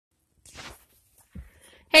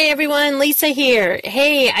Hey everyone, Lisa here.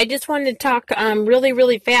 Hey, I just wanted to talk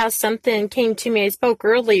really fast. Something came to me. I spoke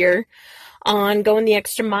earlier on going the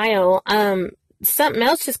extra mile. Something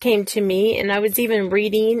else just came to me, and I was even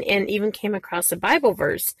reading and even came across a Bible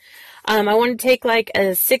verse. I want to take like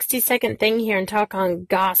a 60-second thing here and talk on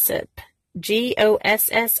gossip. Gossip,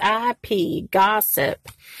 gossip.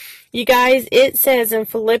 You guys, it says in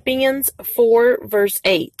Philippians 4 verse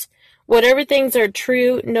 8, whatever things are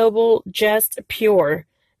true, noble, just, pure,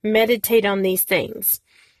 meditate on these things.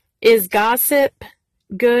 Is gossip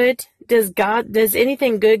good? Does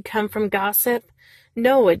anything good come from gossip?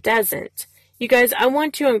 No, it doesn't. You guys, I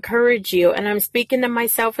want to encourage you, and I'm speaking to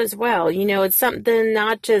myself as well. It's something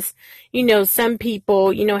not just, some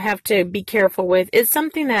people, have to be careful with. It's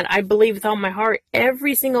something that I believe with all my heart,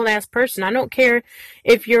 every single last person. I don't care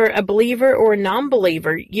if you're a believer or a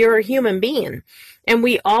non-believer, you're a human being. And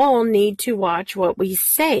we all need to watch what we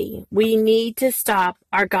say. We need to stop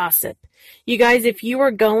our gossip. You guys, if you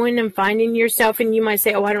are going and finding yourself, and you might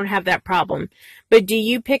say, oh, I don't have that problem. But do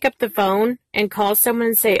you pick up the phone and call someone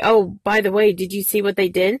and say, oh, by the way, did you see what they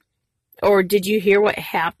did? Or did you hear what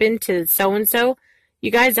happened to so-and-so?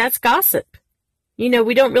 You guys, that's gossip. We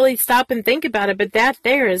don't really stop and think about it, but that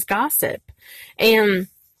there is gossip. And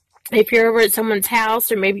if you're over at someone's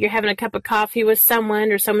house, or maybe you're having a cup of coffee with someone,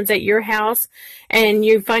 or someone's at your house, and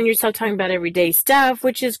you find yourself talking about everyday stuff,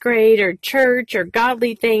 which is great, or church, or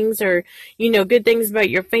godly things, or, good things about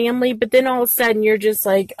your family, but then all of a sudden you're just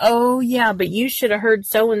like, oh yeah, but you should have heard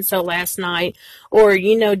so-and-so last night, or,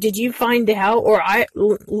 did you find out, or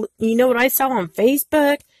what I saw on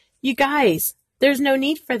Facebook? You guys, there's no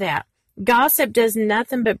need for that. Gossip does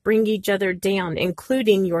nothing but bring each other down,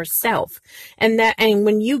 including yourself. And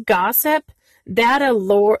when you gossip, that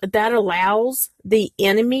allows the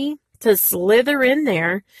enemy to slither in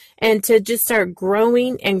there and to just start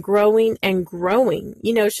growing and growing and growing.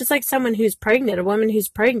 It's just like someone who's pregnant, a woman who's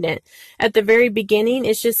pregnant. At the very beginning,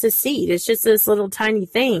 it's just a seed. It's just this little tiny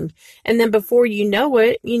thing. And then before you know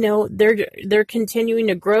it, they're continuing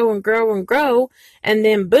to grow and grow and grow. And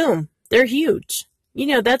then boom, they're huge.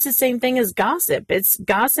 That's the same thing as gossip.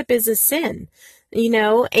 Gossip is a sin,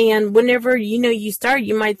 and whenever, you start,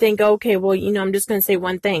 you might think, okay, well, I'm just going to say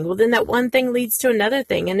one thing. Well, then that one thing leads to another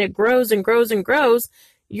thing, and it grows and grows and grows.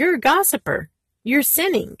 You're a gossiper. You're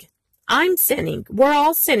sinning. I'm sinning. We're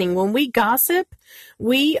all sinning. When we gossip,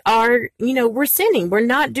 we are, we're sinning. We're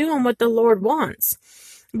not doing what the Lord wants.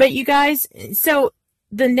 But you guys, so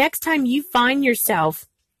the next time you find yourself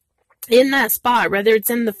in that spot, whether it's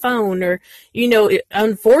in the phone or,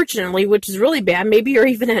 unfortunately, which is really bad, maybe you're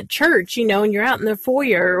even at church, and you're out in the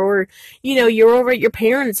foyer, or, you're over at your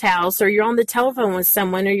parents' house, or you're on the telephone with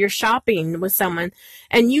someone, or you're shopping with someone,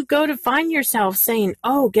 and you go to find yourself saying,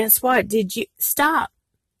 oh, guess what? Did you stop,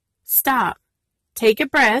 take a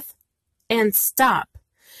breath and stop.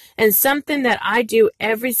 And something that I do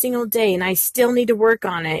every single day, and I still need to work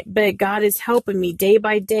on it, but God is helping me day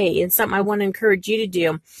by day, and something I want to encourage you to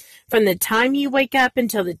do. From the time you wake up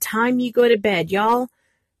until the time you go to bed, y'all,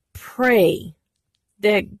 pray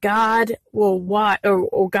that God will watch,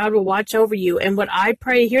 or God will watch over you. And what I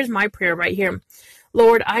pray, here's my prayer right here.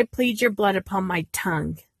 Lord, I plead your blood upon my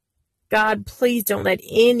tongue. God, please don't let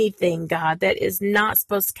anything, God, that is not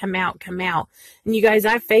supposed to come out. And you guys,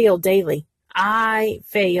 I fail daily. I'm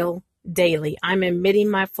admitting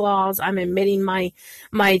my flaws. I'm admitting my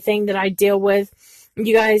thing that I deal with.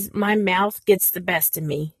 You guys, my mouth gets the best of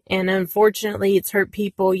me. And unfortunately, it's hurt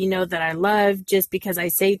people, that I love, just because I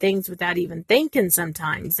say things without even thinking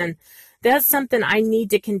sometimes. And that's something I need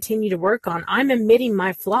to continue to work on. I'm admitting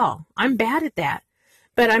my flaw. I'm bad at that.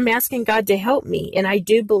 But I'm asking God to help me. And I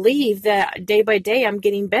do believe that day by day, I'm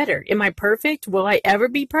getting better. Am I perfect? Will I ever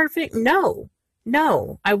be perfect? No,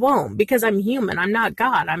 I won't, because I'm human. I'm not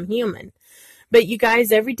God. I'm human. But you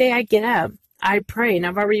guys, every day I get up, I pray, and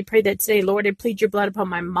I've already prayed that today. Lord, I plead your blood upon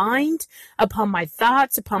my mind, upon my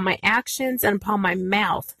thoughts, upon my actions, and upon my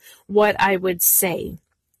mouth, what I would say.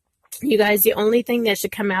 You guys, the only thing that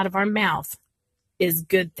should come out of our mouth is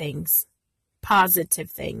good things,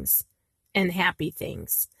 positive things, and happy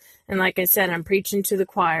things. And like I said, I'm preaching to the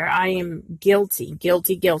choir. I am guilty.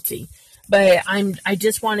 But I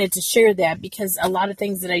just wanted to share that, because a lot of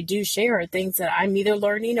things that I do share are things that I'm either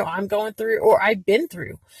learning, or I'm going through, or I've been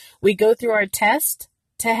through. We go through our test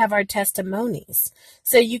to have our testimonies.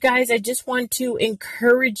 So you guys, I just want to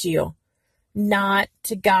encourage you not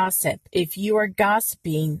to gossip. If you are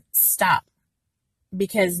gossiping, stop,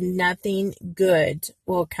 because nothing good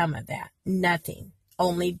will come of that. Nothing.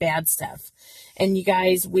 Only bad stuff. And you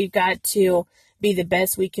guys, we've got to be the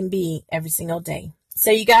best we can be every single day. So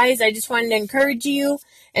you guys, I just wanted to encourage you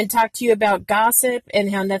and talk to you about gossip and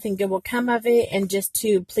how nothing good will come of it, and just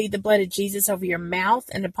to plead the blood of Jesus over your mouth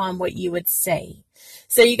and upon what you would say.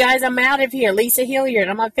 So you guys, I'm out of here. Lisa Hilliard.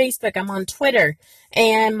 I'm on Facebook. I'm on Twitter.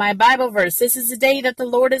 And my Bible verse, this is the day that the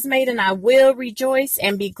Lord has made, and I will rejoice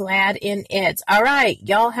and be glad in it. All right.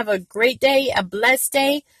 Y'all have a great day, a blessed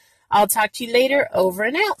day. I'll talk to you later. Over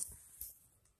and out.